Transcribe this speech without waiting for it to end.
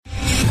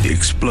The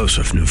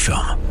explosive new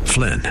film,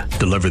 Flynn,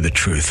 deliver the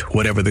truth,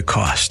 whatever the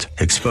cost,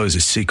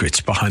 exposes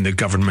secrets behind the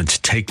government's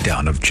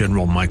takedown of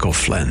General Michael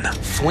Flynn.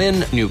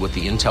 Flynn knew what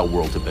the intel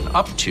world had been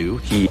up to.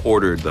 He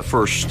ordered the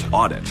first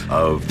audit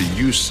of the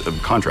use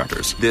of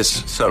contractors.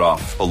 This set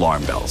off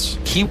alarm bells.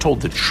 He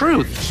told the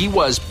truth. He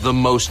was the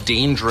most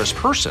dangerous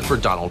person for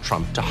Donald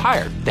Trump to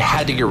hire. They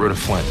had to get rid of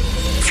Flynn.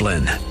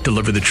 Flynn,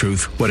 deliver the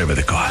truth, whatever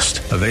the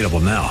cost. Available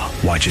now.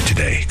 Watch it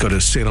today. Go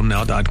to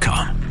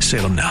salemnow.com.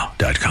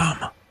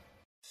 salemnow.com.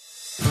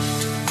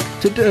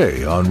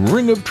 Today on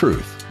Ring of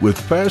Truth with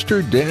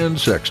Pastor Dan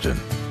Sexton.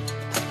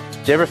 Do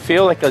you ever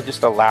feel like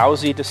just a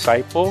lousy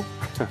disciple?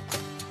 Do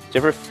you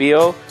ever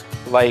feel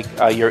like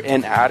you're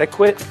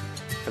inadequate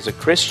as a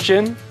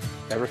Christian?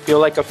 Ever feel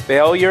like a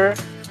failure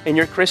in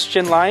your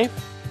Christian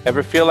life?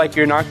 Ever feel like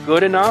you're not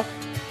good enough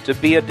to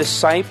be a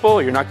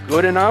disciple? You're not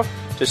good enough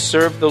to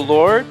serve the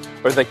Lord?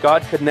 Or that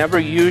God could never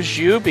use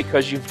you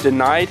because you've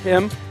denied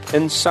Him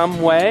in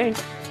some way?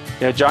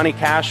 You know, Johnny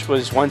Cash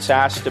was once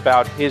asked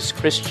about his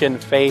Christian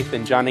faith,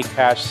 and Johnny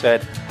Cash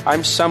said,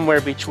 I'm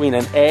somewhere between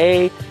an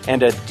A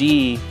and a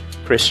D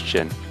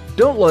Christian.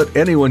 Don't let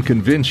anyone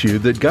convince you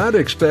that God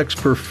expects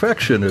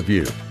perfection of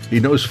you. He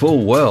knows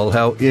full well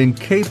how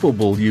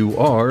incapable you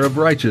are of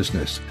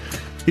righteousness.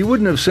 He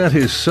wouldn't have sent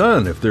His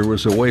Son if there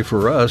was a way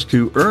for us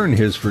to earn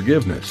His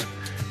forgiveness.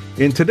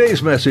 In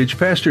today's message,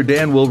 Pastor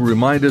Dan will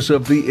remind us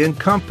of the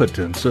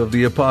incompetence of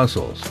the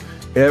apostles.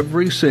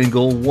 Every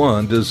single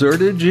one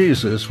deserted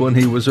Jesus when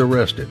He was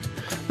arrested.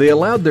 They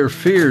allowed their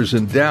fears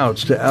and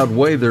doubts to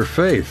outweigh their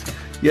faith.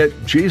 Yet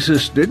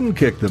Jesus didn't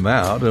kick them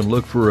out and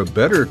look for a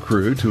better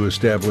crew to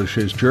establish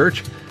His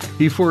church.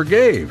 He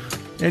forgave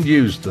and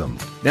used them.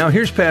 Now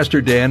here's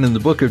Pastor Dan in the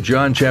book of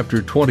John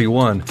chapter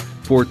 21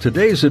 for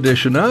today's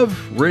edition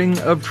of Ring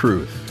of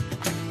Truth.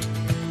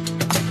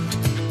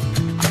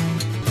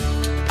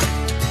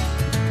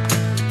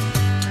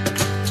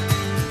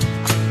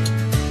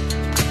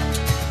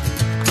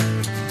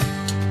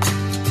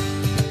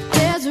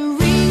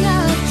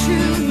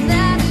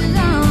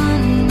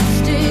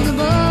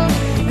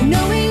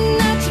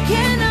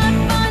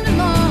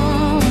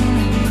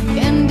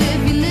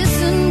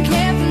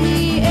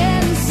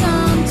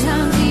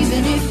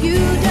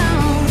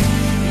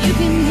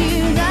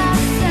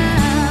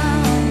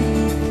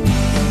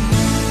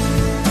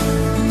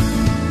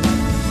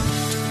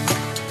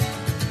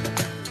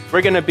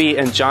 We're going to be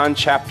in John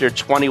chapter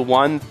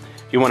 21. If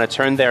you want to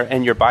turn there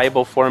in your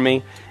Bible for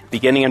me,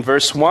 beginning in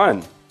verse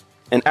 1.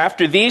 And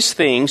after these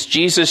things,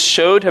 Jesus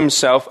showed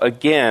Himself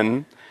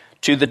again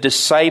to the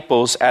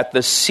disciples at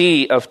the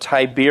Sea of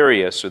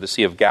Tiberias, or the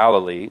Sea of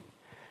Galilee.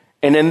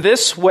 And in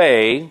this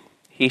way,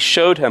 He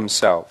showed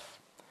Himself.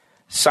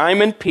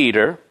 Simon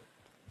Peter,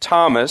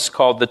 Thomas,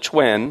 called the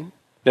twin,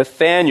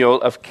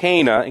 Nathanael of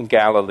Cana in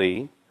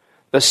Galilee,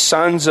 the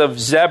sons of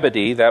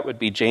Zebedee, that would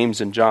be James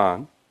and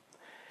John,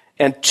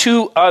 and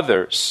two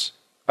others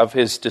of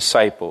His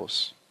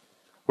disciples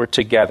were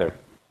together.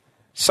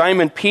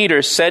 Simon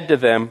Peter said to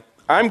them,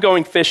 I'm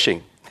going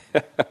fishing.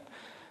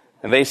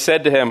 And they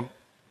said to him,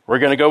 we're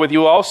going to go with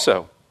you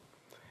also.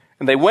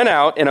 And they went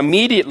out and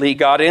immediately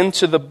got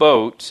into the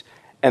boat,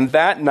 and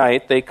that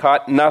night they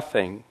caught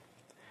nothing.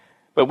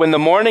 But when the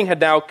morning had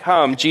now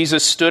come,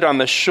 Jesus stood on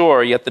the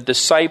shore, yet the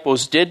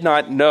disciples did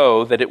not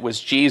know that it was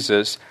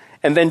Jesus.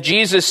 And then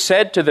Jesus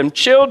said to them,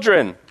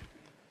 Children,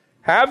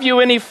 have you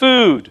any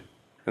food?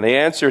 And they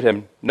answered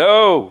Him,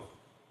 No.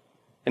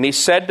 And He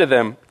said to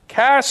them,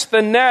 Cast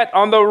the net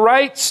on the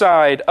right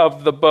side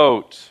of the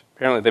boat.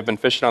 Apparently they've been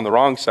fishing on the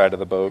wrong side of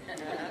the boat.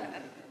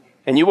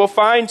 And you will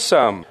find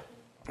some.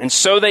 And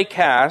so they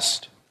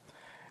cast,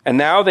 and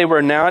now they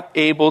were not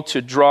able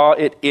to draw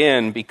it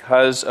in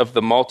because of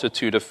the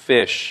multitude of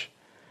fish.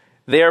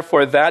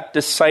 Therefore that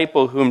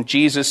disciple whom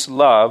Jesus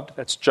loved,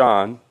 that's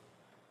John,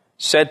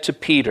 said to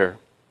Peter,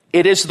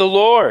 It is the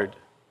Lord.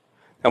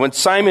 And when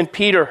Simon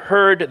Peter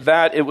heard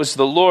that it was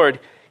the Lord,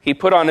 he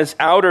put on his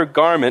outer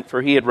garment,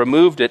 for he had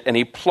removed it, and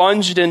he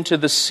plunged into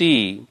the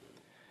sea.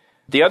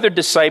 The other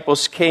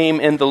disciples came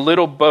in the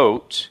little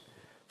boat,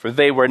 for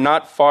they were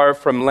not far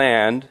from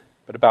land,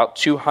 but about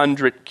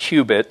 200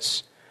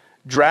 cubits,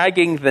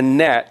 dragging the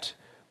net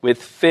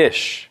with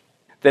fish.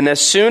 Then as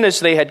soon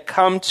as they had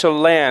come to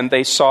land,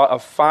 they saw a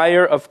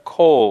fire of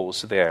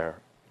coals there,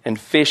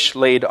 and fish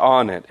laid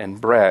on it,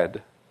 and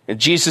bread. And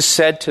Jesus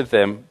said to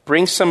them,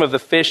 Bring some of the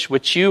fish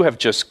which you have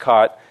just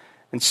caught.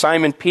 And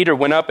Simon Peter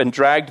went up and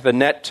dragged the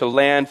net to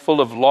land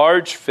full of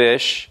large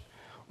fish,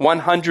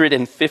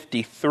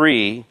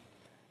 153.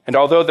 And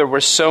although there were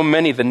so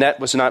many, the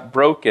net was not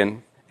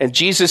broken. And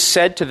Jesus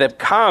said to them,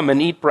 Come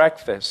and eat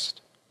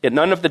breakfast. Yet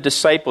none of the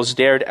disciples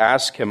dared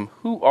ask Him,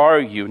 Who are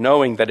you?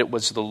 Knowing that it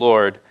was the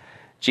Lord.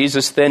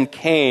 Jesus then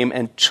came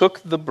and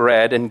took the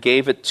bread and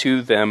gave it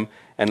to them,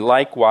 and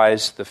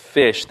likewise the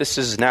fish. This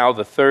is now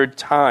the third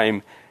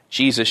time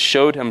Jesus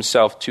showed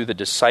Himself to the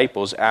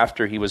disciples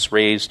after He was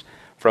raised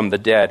from the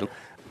dead.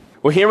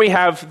 Well, here we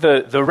have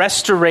the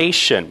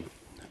restoration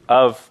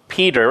of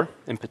Peter,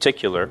 in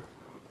particular,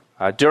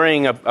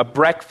 during a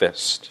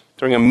breakfast,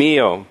 during a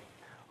meal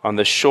on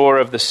the shore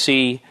of the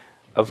Sea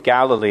of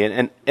Galilee.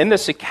 And in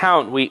this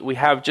account, we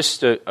have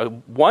just a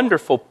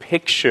wonderful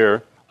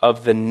picture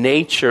of the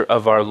nature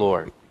of our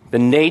Lord, the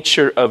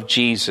nature of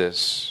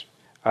Jesus.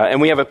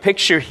 And we have a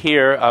picture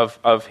here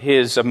of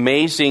his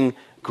amazing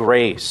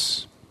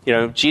grace. You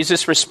know,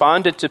 Jesus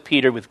responded to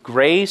Peter with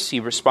grace. He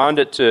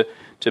responded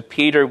to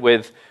Peter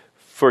with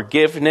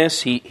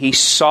forgiveness. He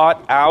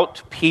sought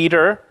out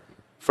Peter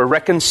for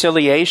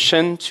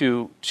reconciliation,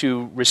 to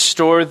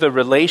restore the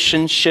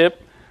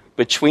relationship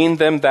between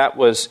them that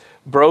was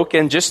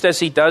broken. Just as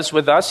he does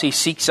with us, he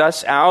seeks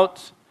us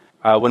out.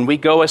 When we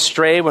go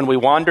astray, when we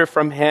wander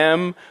from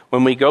him,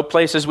 when we go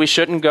places we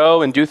shouldn't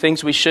go and do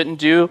things we shouldn't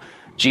do,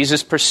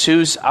 Jesus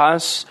pursues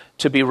us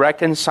to be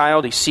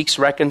reconciled. He seeks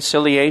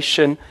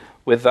reconciliation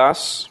with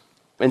us.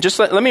 And just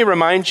let me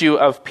remind you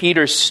of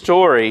Peter's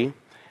story.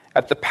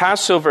 At the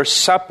Passover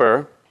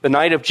supper, the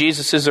night of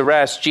Jesus'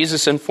 arrest,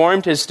 Jesus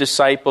informed his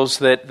disciples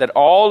that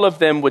all of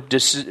them would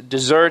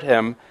desert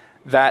him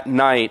that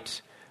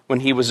night when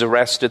he was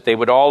arrested. They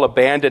would all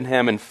abandon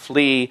him and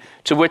flee,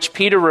 to which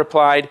Peter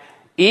replied,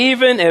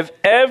 "Even if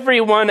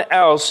everyone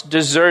else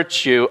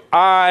deserts you,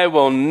 I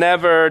will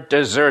never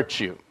desert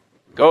you.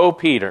 Go,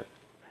 Peter."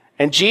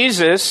 And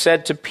Jesus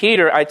said to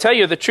Peter, "I tell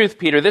you the truth,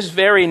 Peter, this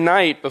very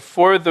night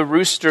before the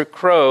rooster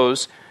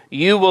crows,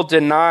 you will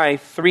deny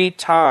 3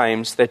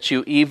 times that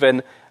you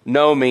even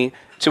know me."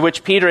 To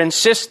which Peter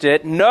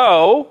insisted,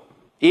 "No,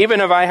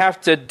 even if I have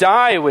to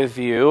die with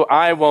you,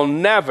 I will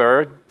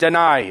never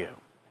deny you."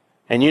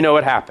 And you know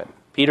what happened.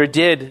 Peter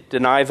did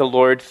deny the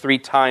Lord 3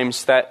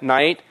 times that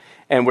night.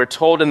 And we're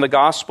told in the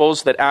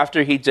Gospels that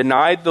after he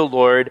denied the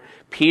Lord,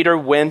 Peter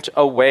went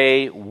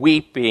away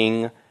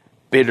weeping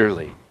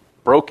bitterly,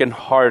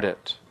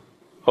 brokenhearted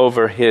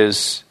over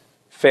his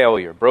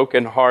failure,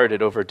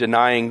 brokenhearted over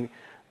denying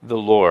the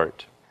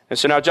Lord. And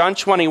so now John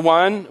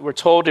 21, we're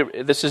told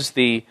this is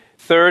the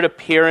 3rd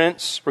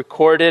appearance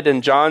recorded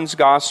in John's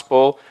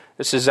Gospel.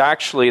 This is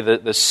actually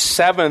the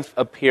 7th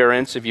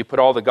appearance, if you put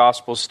all the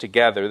Gospels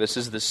together. This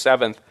is the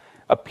 7th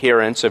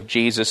appearance of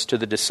Jesus to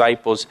the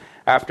disciples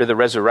after the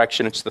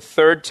resurrection. It's the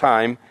 3rd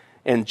time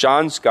in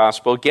John's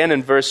Gospel. Again,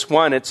 in verse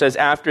 1, it says,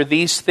 "After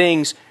these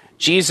things,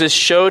 Jesus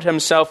showed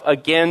himself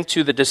again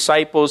to the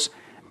disciples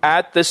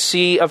at the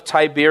Sea of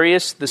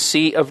Tiberias, the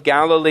Sea of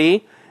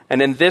Galilee.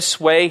 And in this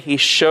way, he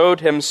showed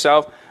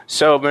himself."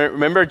 So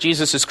remember,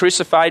 Jesus is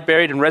crucified,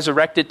 buried, and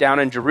resurrected down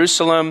in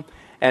Jerusalem.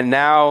 And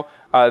now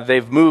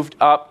they've moved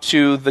up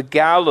to the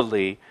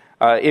Galilee.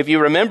 If you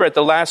remember at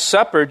the Last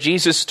Supper,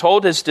 Jesus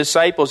told his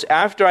disciples,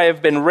 "After I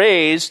have been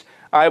raised,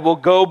 I will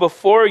go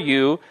before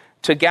you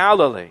to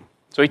Galilee."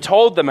 So he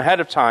told them ahead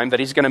of time that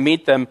he's going to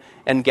meet them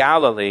in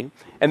Galilee.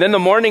 And then the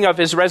morning of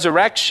his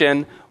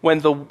resurrection, when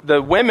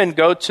the women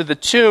go to the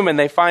tomb and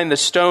they find the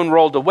stone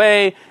rolled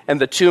away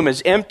and the tomb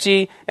is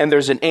empty and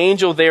there's an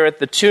angel there at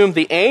the tomb,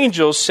 the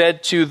angel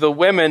said to the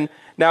women,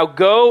 "Now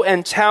go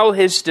and tell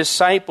his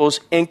disciples,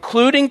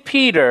 including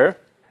Peter,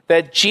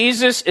 that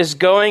Jesus is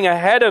going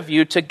ahead of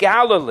you to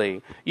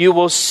Galilee. You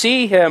will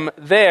see him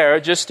there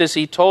just as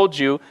he told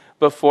you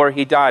before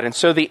he died." And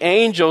so the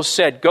angel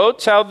said, "Go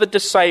tell the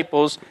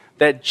disciples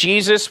that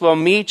Jesus will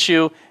meet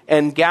you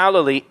in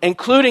Galilee,"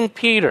 including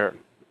Peter.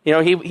 You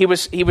know, he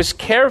was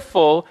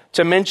careful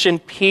to mention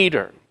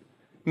Peter.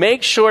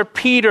 Make sure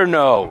Peter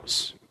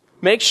knows.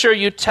 Make sure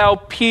you tell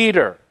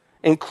Peter.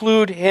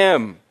 Include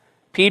him,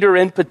 Peter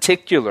in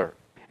particular.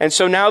 And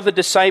so now the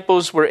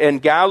disciples were in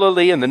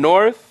Galilee in the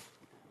north.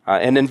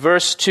 And in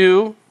verse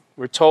 2,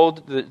 we're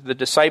told the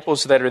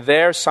disciples that are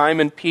there,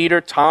 Simon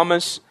Peter,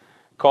 Thomas,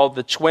 called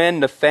the twin,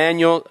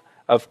 Nathanael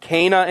of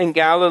Cana in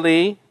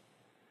Galilee,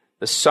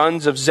 the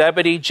sons of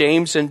Zebedee,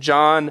 James and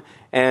John,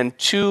 and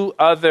 2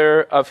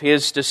 other of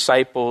his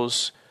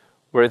disciples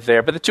were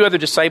there. But the 2 other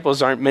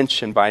disciples aren't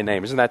mentioned by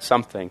name. Isn't that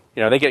something?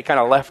 You know, they get kind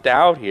of left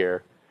out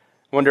here.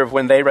 I wonder if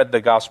when they read the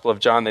Gospel of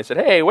John, they said,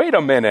 "Hey, wait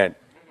a minute.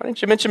 Why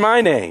didn't you mention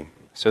my name?"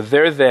 So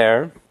they're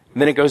there.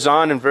 And then it goes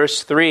on in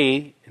verse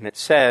 3, and it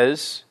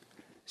says,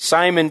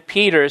 Simon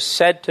Peter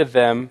said to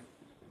them,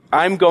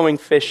 "I'm going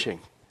fishing."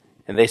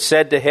 And they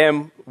said to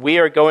him, "We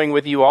are going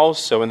with you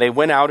also." And they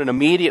went out and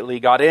immediately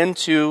got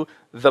into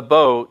the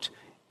boat,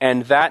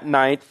 and that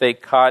night they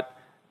caught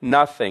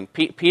nothing.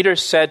 Peter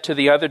said to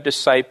the other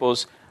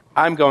disciples,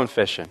 "I'm going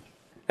fishing."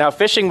 Now,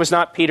 fishing was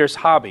not Peter's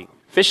hobby.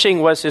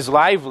 Fishing was his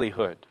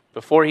livelihood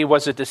before he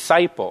was a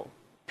disciple.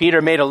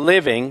 Peter made a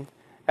living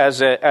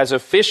as a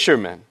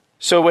fisherman.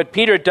 So what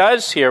Peter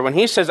does here, when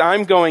he says,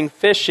 "I'm going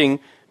fishing,"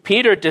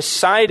 Peter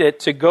decided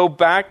to go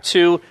back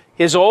to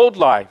his old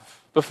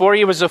life. Before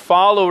he was a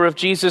follower of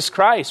Jesus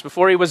Christ,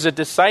 before he was a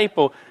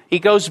disciple, he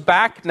goes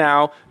back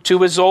now to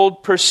his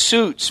old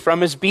pursuits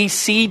from his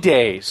BC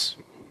days,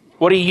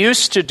 what he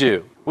used to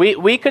do.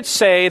 We could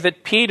say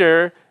that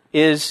Peter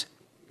is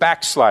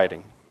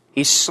backsliding.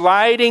 He's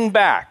sliding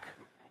back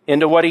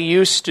into what he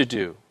used to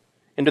do,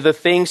 into the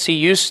things he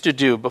used to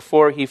do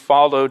before he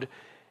followed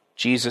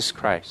Jesus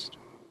Christ.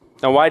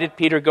 Now, why did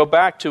Peter go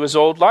back to his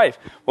old life?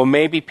 Well,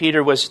 maybe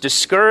Peter was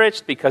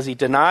discouraged because he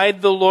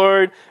denied the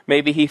Lord.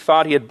 Maybe he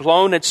thought he had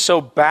blown it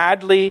so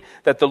badly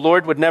that the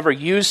Lord would never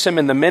use him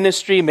in the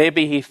ministry.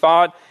 Maybe he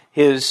thought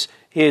his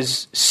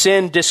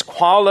sin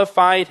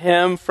disqualified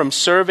him from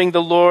serving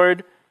the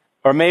Lord.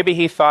 Or maybe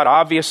he thought,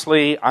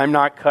 obviously, I'm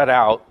not cut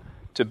out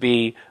to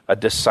be a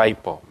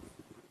disciple.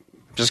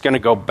 I'm just going to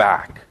go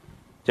back. Do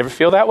you ever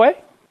feel that way?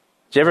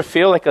 Do you ever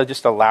feel like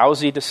just a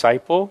lousy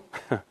disciple?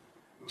 Do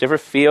you ever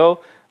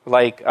feel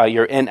like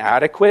you're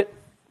inadequate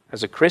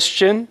as a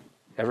Christian?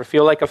 Ever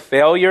feel like a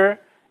failure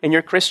in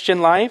your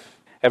Christian life?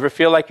 Ever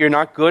feel like you're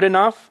not good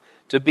enough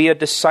to be a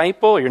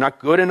disciple? You're not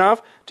good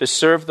enough to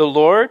serve the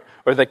Lord?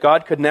 Or that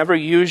God could never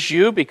use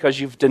you because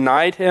you've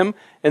denied him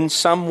in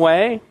some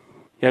way?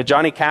 You know,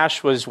 Johnny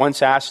Cash was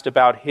once asked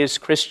about his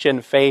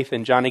Christian faith,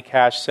 and Johnny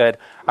Cash said,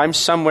 I'm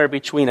somewhere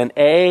between an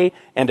A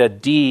and a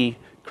D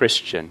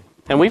Christian.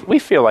 And we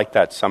feel like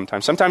that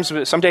sometimes.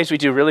 Some days we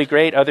do really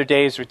great. Other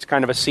days it's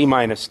kind of a C-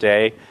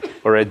 day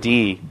or a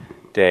D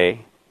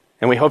day.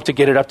 And we hope to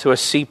get it up to a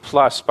C+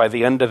 by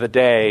the end of the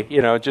day,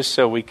 just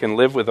so we can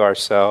live with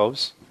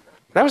ourselves.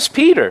 That was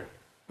Peter.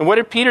 And what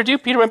did Peter do?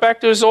 Peter went back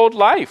to his old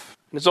life,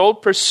 his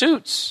old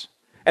pursuits.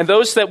 And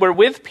those that were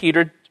with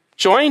Peter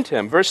joined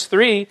him. Verse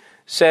 3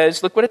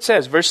 says, look what it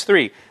says, verse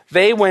 3.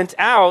 They went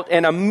out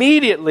and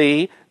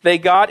immediately they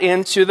got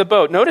into the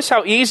boat. Notice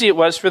how easy it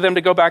was for them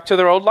to go back to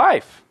their old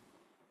life.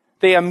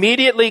 They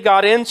immediately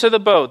got into the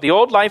boat. The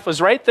old life was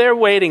right there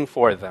waiting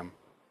for them.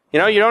 You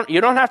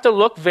don't have to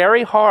look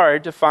very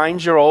hard to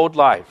find your old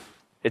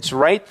life. It's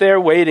right there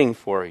waiting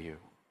for you,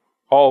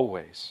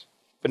 always.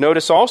 But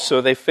notice also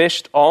they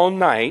fished all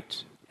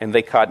night and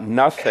they caught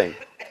nothing.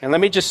 And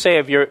let me just say,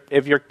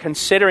 if you're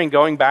considering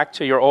going back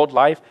to your old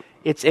life,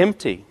 it's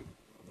empty.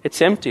 It's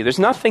empty. There's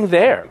nothing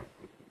there.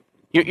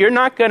 You're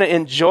not going to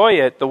enjoy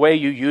it the way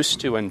you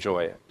used to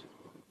enjoy it.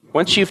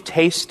 Once you've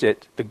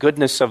tasted the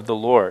goodness of the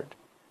Lord,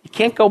 you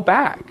can't go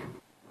back.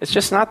 It's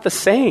just not the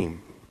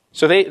same.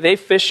 So they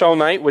fished all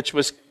night, which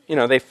was,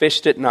 they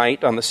fished at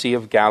night on the Sea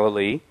of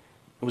Galilee.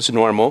 It was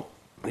normal.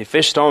 They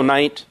fished all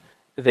night.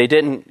 They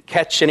didn't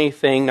catch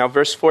anything. Now,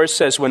 verse 4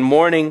 says, when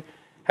morning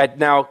had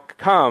now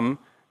come,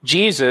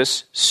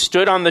 Jesus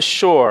stood on the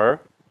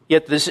shore,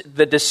 yet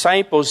the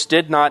disciples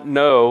did not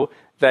know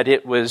that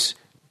it was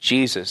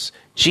Jesus.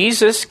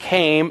 Jesus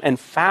came and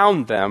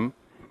found them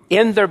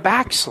in their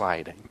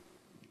backsliding.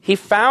 He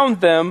found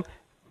them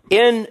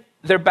in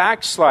their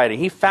backsliding.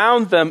 He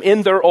found them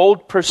in their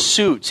old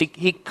pursuits.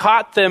 He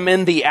caught them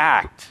in the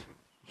act.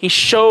 He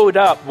showed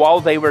up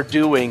while they were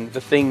doing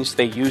the things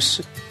they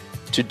used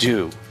to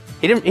do.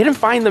 He didn't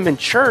find them in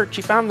church.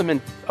 He found them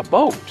in a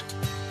boat.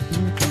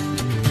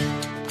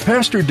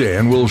 Pastor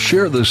Dan will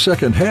share the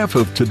second half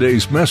of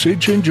today's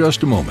message in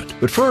just a moment.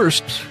 But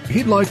first,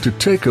 he'd like to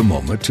take a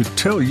moment to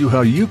tell you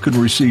how you can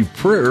receive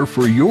prayer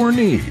for your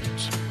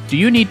needs. Do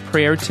you need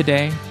prayer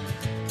today?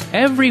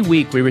 Every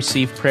week we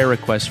receive prayer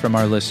requests from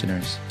our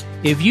listeners.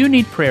 If you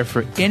need prayer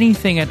for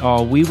anything at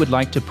all, we would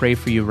like to pray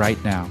for you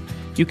right now.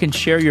 You can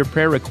share your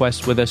prayer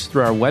requests with us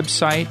through our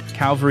website,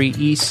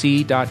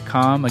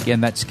 calvaryec.com. Again,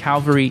 that's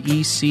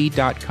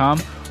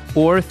calvaryec.com,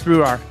 or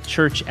through our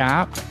church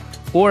app,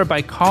 or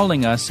by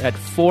calling us at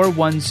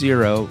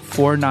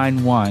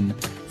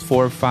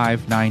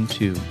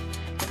 410-491-4592.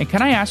 And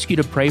can I ask you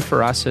to pray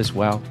for us as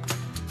well?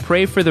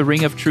 Pray for the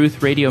Ring of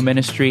Truth radio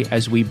ministry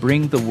as we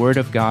bring the Word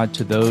of God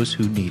to those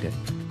who need it.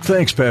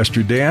 Thanks,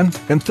 Pastor Dan,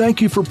 and thank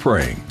you for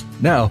praying.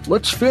 Now,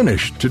 let's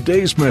finish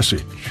today's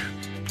message.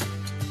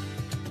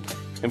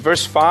 In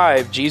verse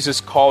 5,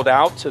 Jesus called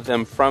out to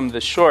them from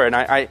the shore. And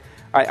I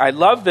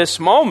love this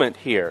moment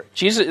here.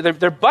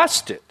 They're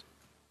busted.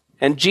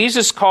 And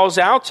Jesus calls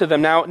out to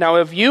them. Now,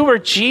 if you were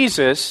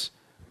Jesus,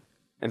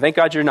 and thank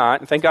God you're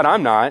not, and thank God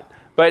I'm not,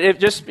 but if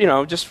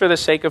just for the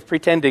sake of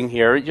pretending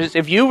here,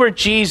 if you were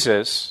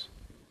Jesus,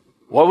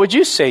 what would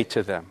you say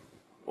to them?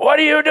 What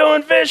are you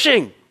doing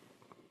fishing?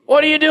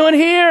 What are you doing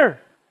here?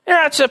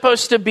 You're not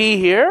supposed to be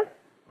here.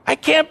 I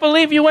can't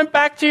believe you went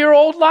back to your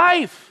old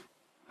life.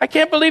 I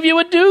can't believe you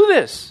would do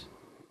this.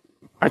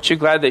 Aren't you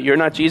glad that you're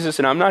not Jesus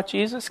and I'm not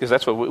Jesus? Because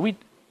that's what we'd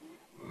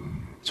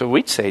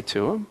say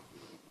to them.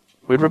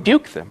 We'd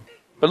rebuke them.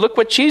 But look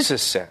what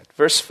Jesus said.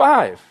 Verse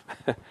 5.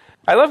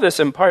 I love this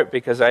in part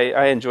because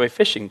I enjoy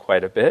fishing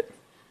quite a bit.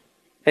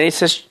 And he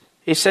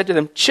said to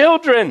them,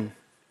 children,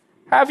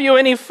 have you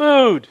any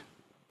food?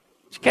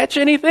 Did you catch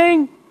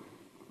anything? Do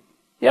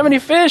you have any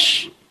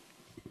fish?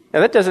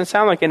 Now that doesn't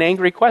sound like an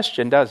angry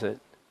question, does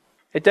it?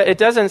 It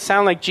doesn't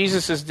sound like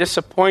Jesus is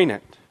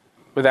disappointed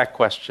with that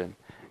question.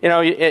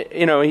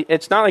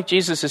 It's not like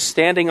Jesus is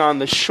standing on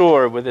the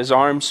shore with his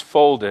arms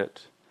folded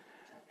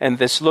and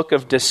this look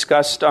of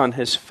disgust on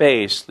his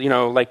face,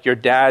 like your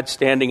dad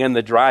standing in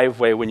the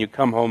driveway when you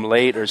come home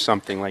late or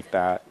something like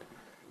that.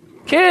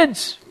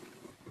 Kids,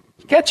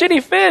 catch any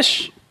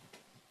fish?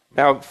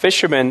 Now,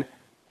 fishermen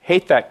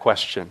hate that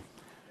question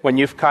when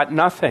you've caught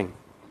nothing.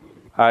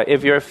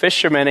 If you're a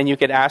fisherman and you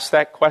get asked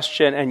that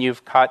question and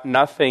you've caught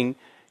nothing,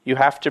 you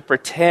have to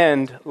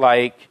pretend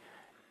like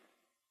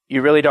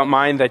you really don't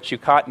mind that you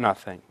caught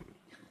nothing.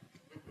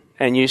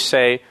 And you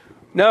say,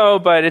 no,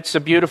 but it's a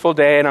beautiful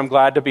day and I'm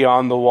glad to be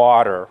on the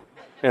water.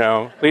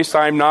 At least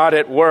I'm not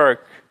at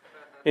work.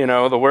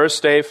 The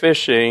worst day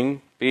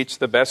fishing beats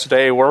the best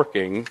day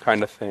working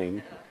kind of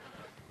thing.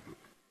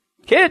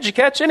 Kids, you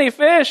catch any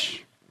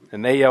fish?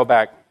 And they yell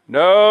back,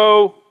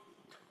 no.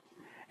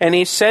 And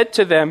he said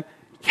to them,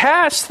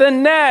 cast the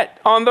net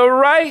on the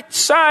right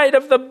side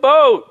of the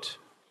boat,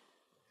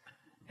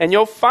 and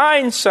you'll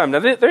find some.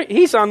 Now,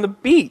 he's on the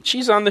beach.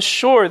 He's on the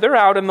shore. They're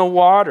out in the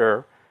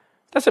water.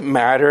 Doesn't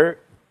matter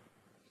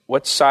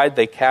what side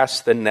they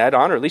cast the net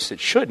on, or at least it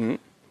shouldn't.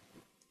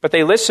 But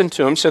they listened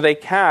to him, so they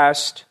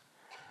cast,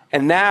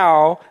 and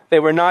now they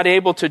were not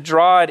able to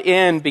draw it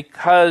in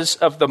because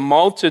of the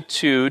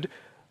multitude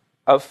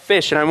of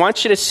fish. And I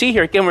want you to see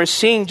here, again, we're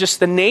seeing just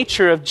the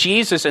nature of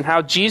Jesus and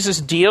how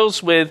Jesus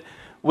deals with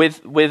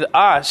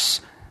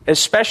us,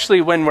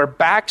 especially when we're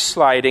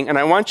backsliding. And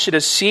I want you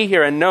to see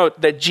here and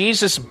note that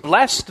Jesus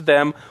blessed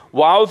them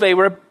while they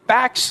were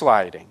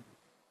backsliding.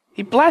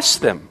 He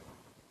blessed them.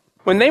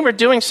 When they were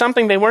doing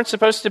something they weren't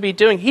supposed to be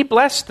doing, he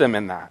blessed them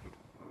in that.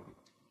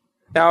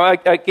 Now,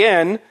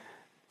 again,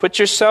 put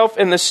yourself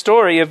in the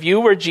story. If you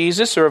were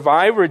Jesus or if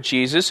I were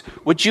Jesus,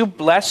 would you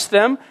bless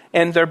them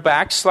and their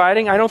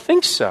backsliding? I don't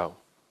think so.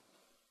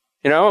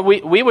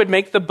 We would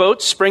make the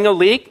boat spring a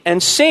leak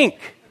and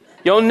sink.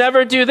 You'll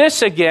never do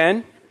this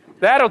again.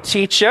 That'll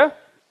teach you.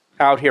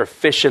 Out here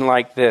fishing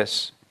like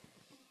this.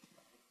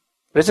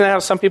 But isn't that how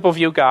some people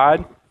view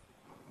God?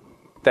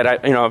 That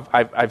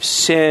I've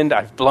sinned,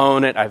 I've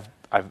blown it,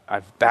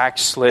 I've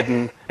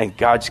backslidden, and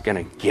God's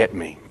going to get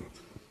me.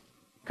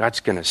 God's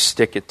going to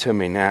stick it to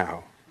me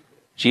now.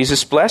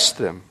 Jesus blessed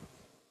them.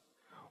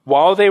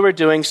 While they were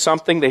doing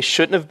something they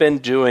shouldn't have been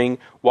doing,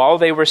 while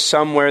they were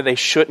somewhere they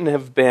shouldn't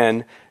have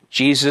been,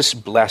 Jesus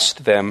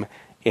blessed them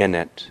in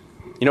it.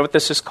 You know what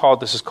this is called?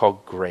 This is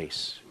called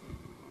grace.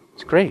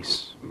 It's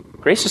grace.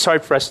 Grace is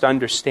hard for us to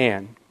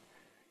understand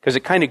because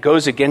it kind of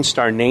goes against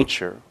our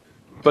nature.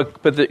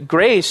 But the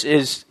grace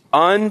is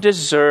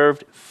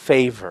undeserved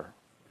favor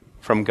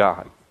from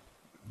God.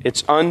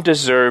 It's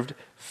undeserved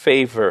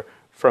favor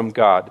from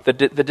God. The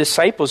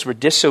disciples were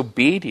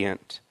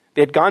disobedient.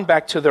 They had gone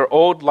back to their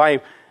old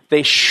life.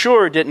 They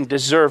sure didn't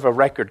deserve a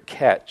record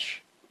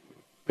catch.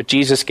 But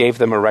Jesus gave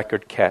them a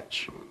record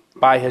catch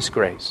by his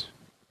grace.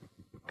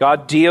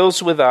 God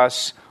deals with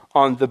us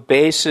on the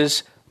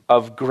basis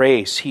of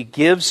grace. He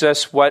gives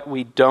us what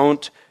we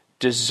don't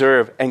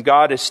deserve. And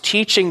God is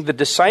teaching the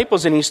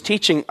disciples and he's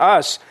teaching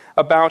us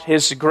about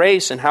his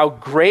grace and how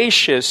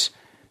gracious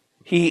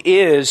he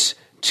is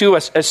to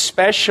us,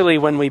 especially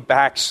when we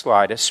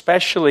backslide,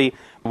 especially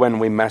when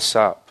we mess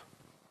up.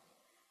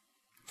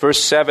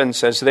 Verse 7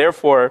 says,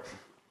 therefore,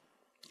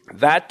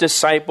 that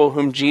disciple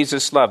whom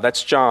Jesus loved,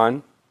 that's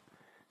John,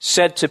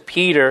 said to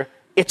Peter,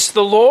 it's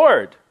the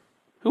Lord.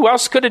 Who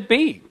else could it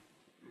be?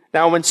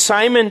 Now, when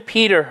Simon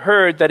Peter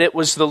heard that it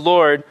was the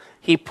Lord,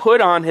 he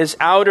put on his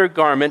outer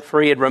garment,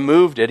 for he had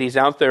removed it. He's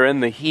out there in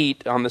the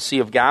heat on the Sea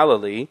of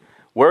Galilee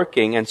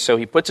working, and so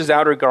he puts his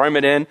outer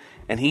garment in,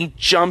 and he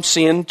jumps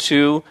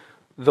into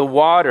the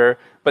water.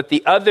 But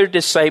the other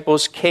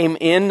disciples came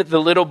in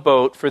the little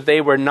boat, for they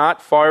were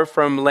not far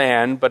from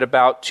land, but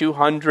about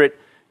 200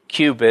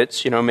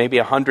 cubits, maybe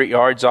 100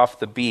 yards off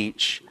the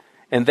beach.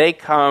 And they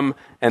come,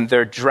 and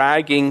they're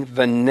dragging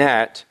the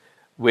net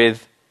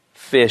with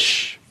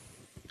fish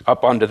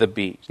up onto the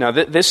beach. Now,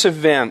 this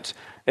event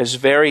is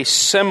very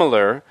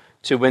similar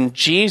to when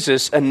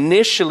Jesus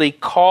initially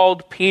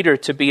called Peter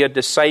to be a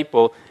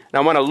disciple. And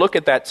I want to look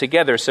at that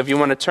together. So if you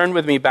want to turn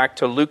with me back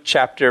to Luke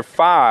chapter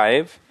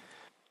 5,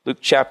 Luke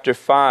chapter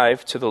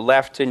 5 to the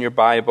left in your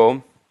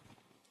Bible.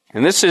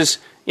 And this is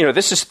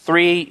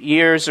 3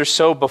 years or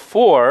so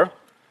before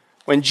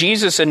when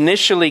Jesus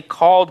initially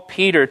called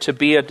Peter to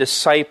be a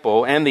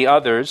disciple and the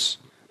others.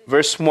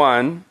 Verse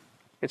 1,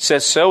 it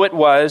says, so it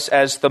was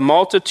as the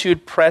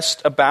multitude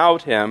pressed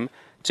about him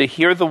to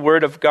hear the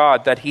word of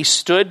God that he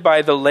stood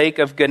by the lake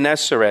of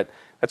Gennesaret.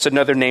 That's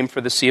another name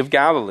for the Sea of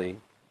Galilee.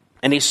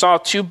 And he saw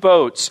 2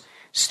 boats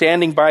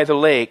standing by the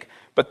lake,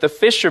 but the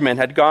fishermen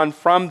had gone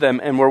from them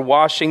and were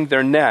washing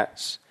their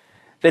nets.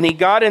 Then he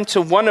got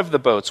into one of the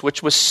boats,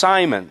 which was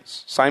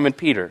Simon's, Simon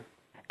Peter.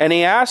 And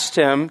he asked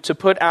him to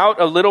put out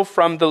a little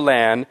from the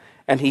land,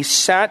 and he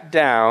sat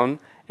down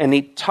and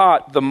he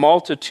taught the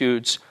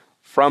multitudes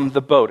from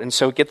the boat. And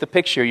so get the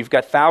picture. You've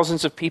got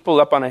thousands of people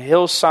up on a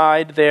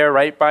hillside there,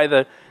 right by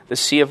the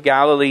Sea of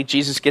Galilee.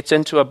 Jesus gets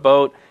into a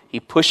boat.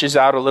 He pushes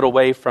out a little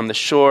way from the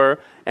shore,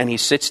 and he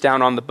sits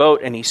down on the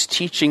boat, and he's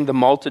teaching the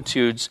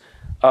multitudes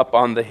up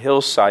on the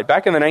hillside.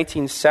 Back in the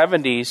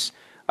 1970s,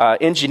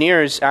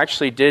 engineers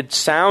actually did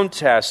sound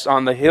tests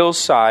on the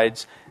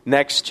hillsides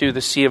next to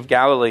the Sea of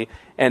Galilee,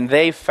 and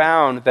they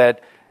found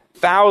that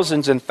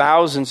thousands and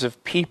thousands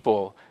of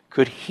people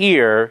could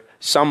hear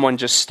someone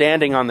just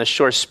standing on the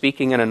shore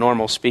speaking in a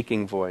normal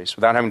speaking voice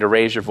without having to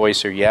raise your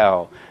voice or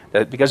yell.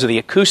 That because of the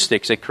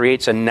acoustics, it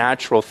creates a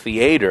natural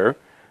theater,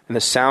 and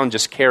the sound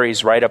just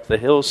carries right up the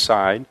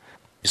hillside.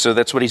 So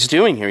that's what he's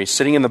doing here. He's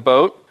sitting in the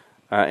boat,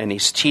 and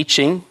he's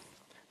teaching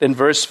Then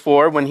verse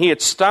 4, when he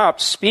had stopped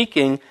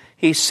speaking,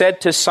 he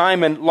said to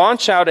Simon,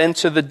 launch out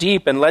into the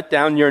deep and let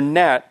down your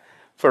net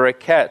for a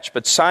catch.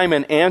 But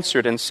Simon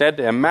answered and said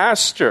to him,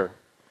 Master.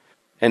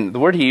 And the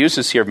word he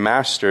uses here,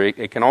 master,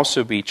 it can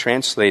also be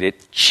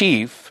translated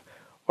chief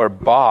or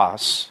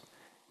boss.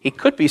 He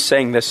could be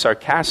saying this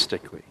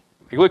sarcastically.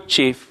 Like, look,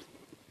 chief,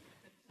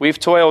 we've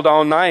toiled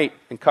all night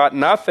and caught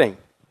nothing.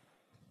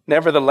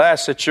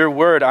 Nevertheless, at your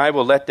word, I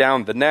will let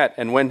down the net.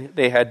 And when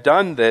they had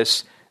done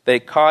this, they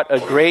caught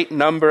a great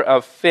number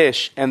of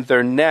fish, and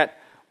their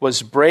net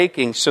was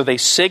breaking. So they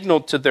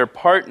signaled to their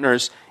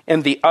partners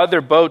in the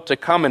other boat to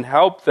come and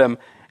help them.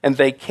 And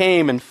they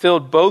came and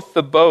filled both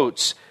the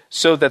boats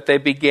so that they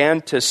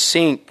began to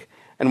sink.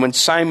 And when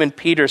Simon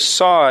Peter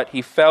saw it,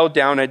 he fell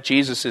down at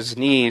Jesus'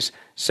 knees,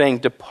 saying,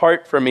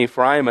 Depart from me,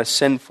 for I am a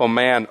sinful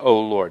man, O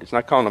Lord. He's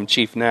not calling him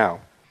chief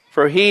now.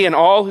 For he and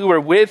all who were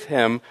with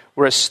him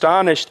were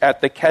astonished at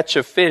the catch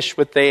of fish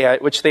which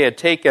they had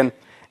taken.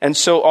 And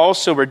so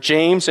also were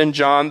James and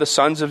John, the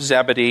sons of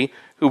Zebedee,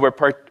 who were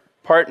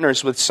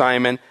partners with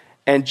Simon.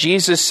 And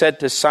Jesus said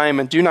to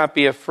Simon, Do not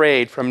be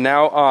afraid. From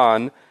now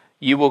on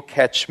you will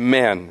catch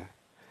men.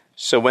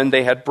 So when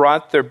they had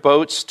brought their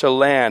boats to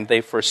land, they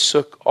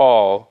forsook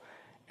all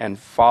and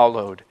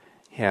followed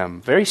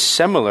him. Very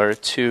similar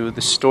to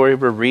the story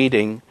we're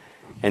reading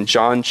in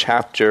John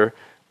chapter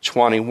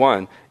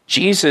 21.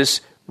 Jesus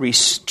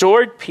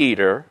restored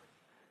Peter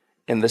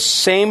in the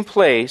same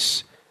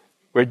place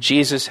where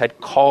Jesus had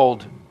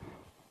called.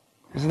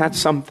 Isn't that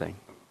something?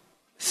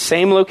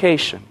 Same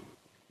location.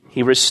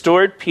 He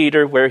restored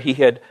Peter where he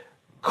had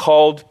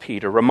called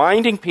Peter,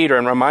 reminding Peter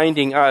and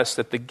reminding us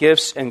that the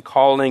gifts and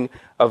calling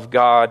of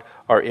God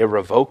are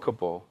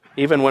irrevocable.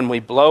 Even when we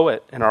blow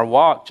it in our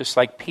walk, just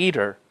like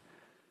Peter,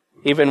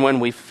 even when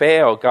we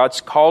fail,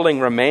 God's calling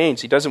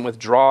remains. He doesn't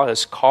withdraw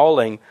his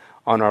calling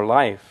on our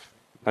life.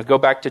 Now go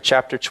back to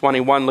chapter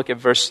 21, look at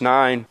verse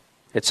 9.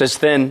 It says,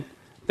 Then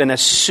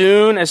as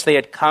soon as they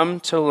had come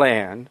to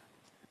land,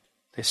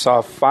 they saw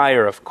a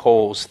fire of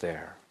coals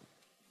there,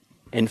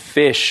 and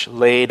fish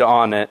laid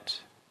on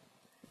it,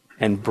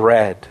 and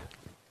bread.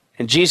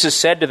 And Jesus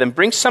said to them,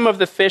 Bring some of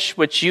the fish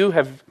which you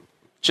have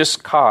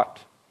just caught.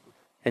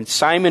 And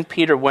Simon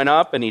Peter went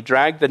up, and he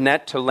dragged the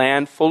net to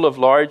land full of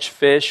large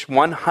fish,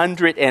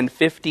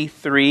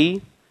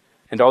 153.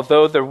 And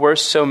although there were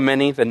so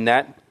many, the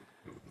net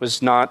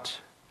was not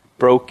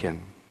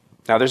broken.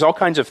 Now, there's all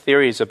kinds of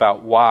theories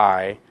about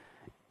why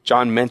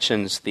John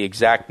mentions the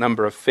exact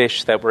number of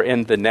fish that were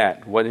in the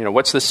net.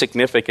 What's the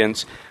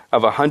significance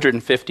of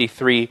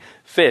 153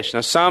 fish?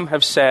 Now, some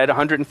have said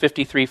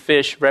 153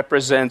 fish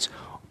represents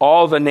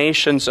all the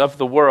nations of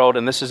the world,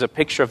 and this is a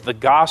picture of the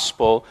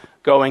gospel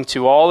going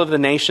to all of the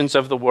nations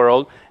of the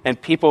world,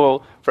 and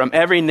people from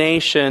every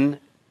nation,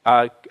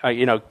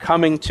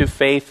 coming to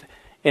faith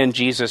in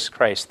Jesus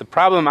Christ. The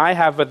problem I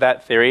have with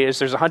that theory is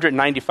there's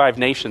 195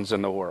 nations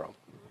in the world,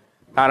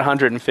 not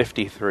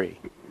 153.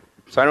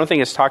 So I don't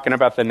think it's talking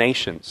about the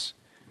nations.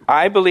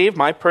 I believe,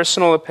 my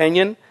personal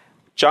opinion,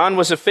 John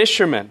was a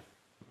fisherman.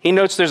 He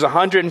notes there's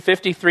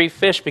 153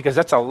 fish because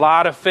that's a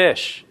lot of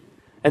fish.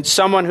 And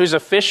someone who's a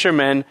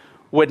fisherman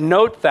would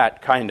note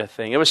that kind of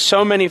thing. It was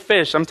so many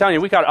fish. I'm telling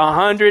you, we caught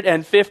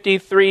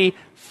 153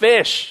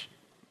 fish.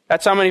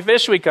 That's how many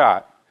fish we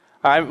caught.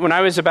 When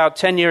I was about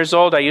 10 years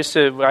old, I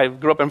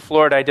grew up in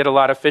Florida. I did a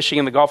lot of fishing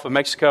in the Gulf of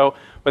Mexico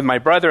with my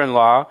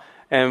brother-in-law.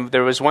 And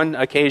there was one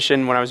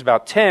occasion when I was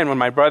about 10 when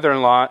my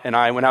brother-in-law and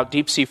I went out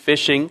deep-sea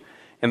fishing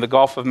in the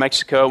Gulf of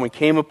Mexico. And we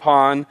came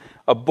upon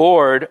a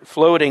board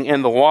floating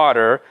in the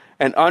water,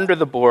 and under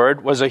the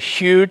board was a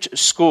huge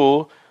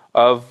school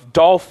of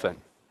dolphin.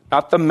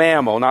 Not the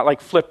mammal, not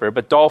like flipper,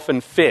 but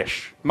dolphin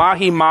fish.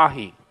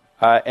 Mahi-mahi.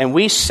 And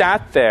we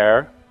sat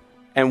there,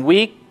 and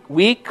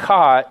we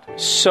caught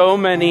so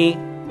many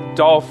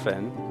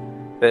dolphin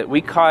that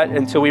we caught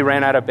until we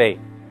ran out of bait.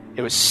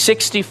 It was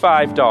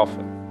 65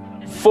 dolphin.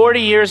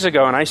 40 years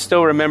ago, and I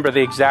still remember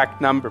the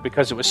exact number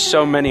because it was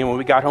so many, and when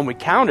we got home, we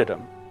counted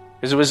them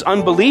because it was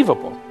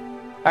unbelievable.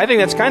 I think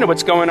that's kind of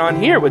what's going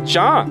on here with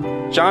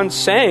John. John's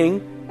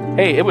saying,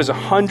 hey, it was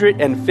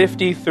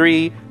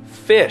 153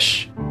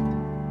 fish.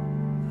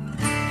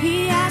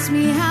 He asked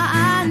me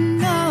how I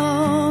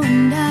know,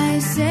 and I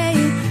say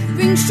it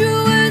rings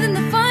truer than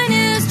the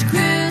finest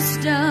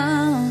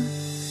crystal.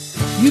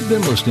 You've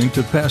been listening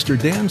to Pastor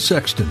Dan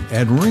Sexton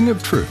at Ring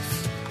of Truth.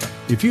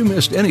 If you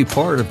missed any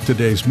part of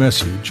today's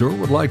message or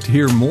would like to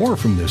hear more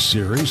from this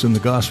series in the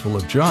Gospel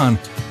of John,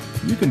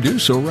 you can do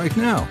so right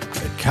now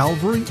at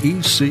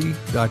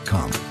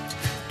calvaryec.com.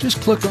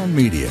 Just click on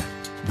Media.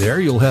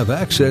 There you'll have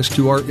access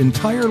to our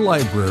entire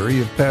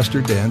library of Pastor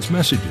Dan's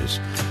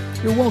messages.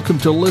 You're welcome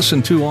to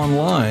listen to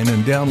online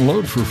and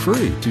download for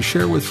free to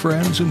share with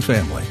friends and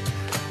family.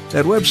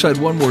 That website,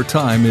 one more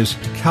time, is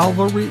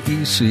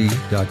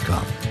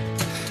calvaryec.com.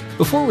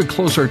 Before we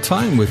close our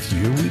time with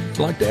you, we'd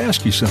like to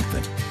ask you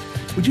something.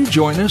 Would you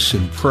join us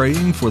in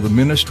praying for the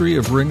ministry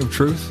of Ring of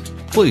Truth?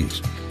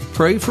 Please,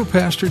 pray for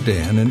Pastor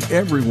Dan and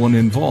everyone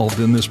involved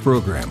in this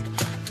program.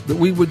 that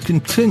we would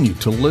continue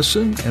to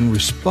listen and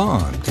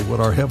respond to what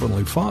our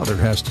Heavenly Father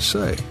has to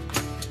say.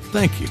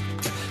 Thank you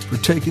for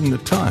taking the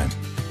time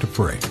to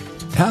pray.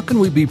 How can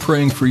we be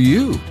praying for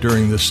you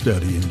during this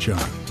study in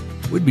John?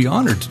 We'd be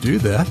honored to do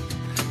that.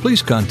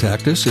 Please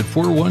contact us at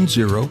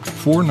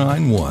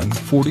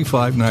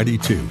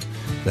 410-491-4592.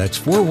 That's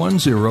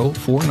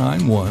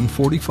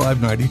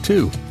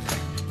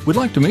 410-491-4592. We'd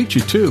like to meet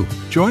you, too.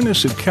 Join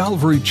us at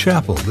Calvary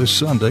Chapel this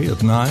Sunday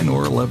at 9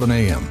 or 11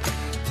 a.m.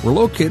 We're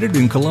located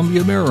in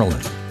Columbia,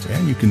 Maryland,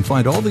 and you can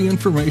find all the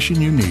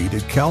information you need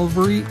at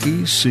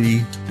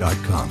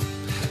calvaryec.com.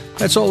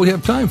 That's all we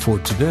have time for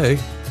today.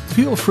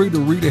 Feel free to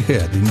read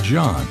ahead in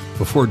John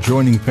before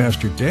joining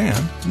Pastor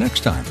Dan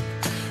next time,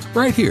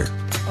 right here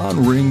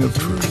on Ring of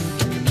Truth.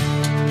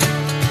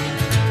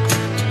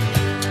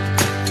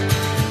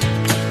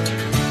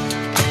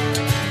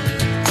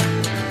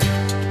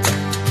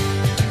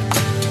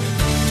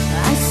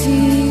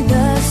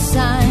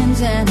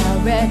 And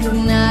I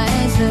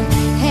recognize the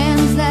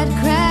hands that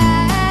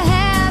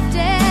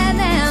crafted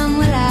them.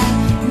 Well,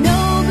 I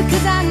know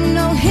because I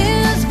know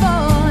His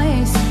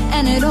voice,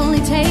 and it only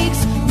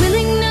takes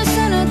willingness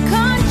and a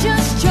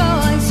conscious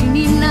choice. You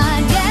need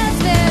not guess,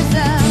 there's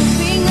a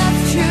ring of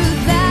truth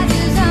that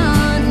is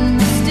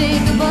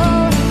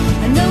unmistakable,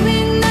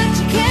 knowing that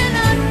you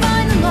cannot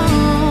find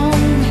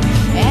alone.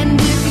 And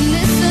if you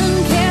listen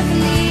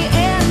carefully,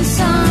 and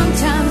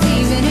sometimes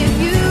even if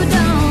you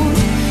don't,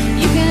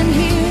 you can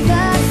hear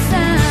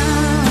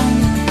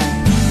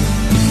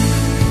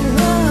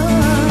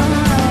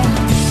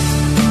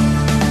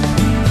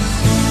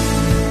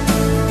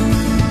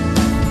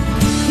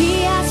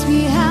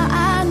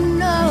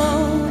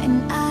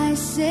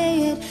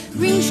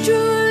Rings true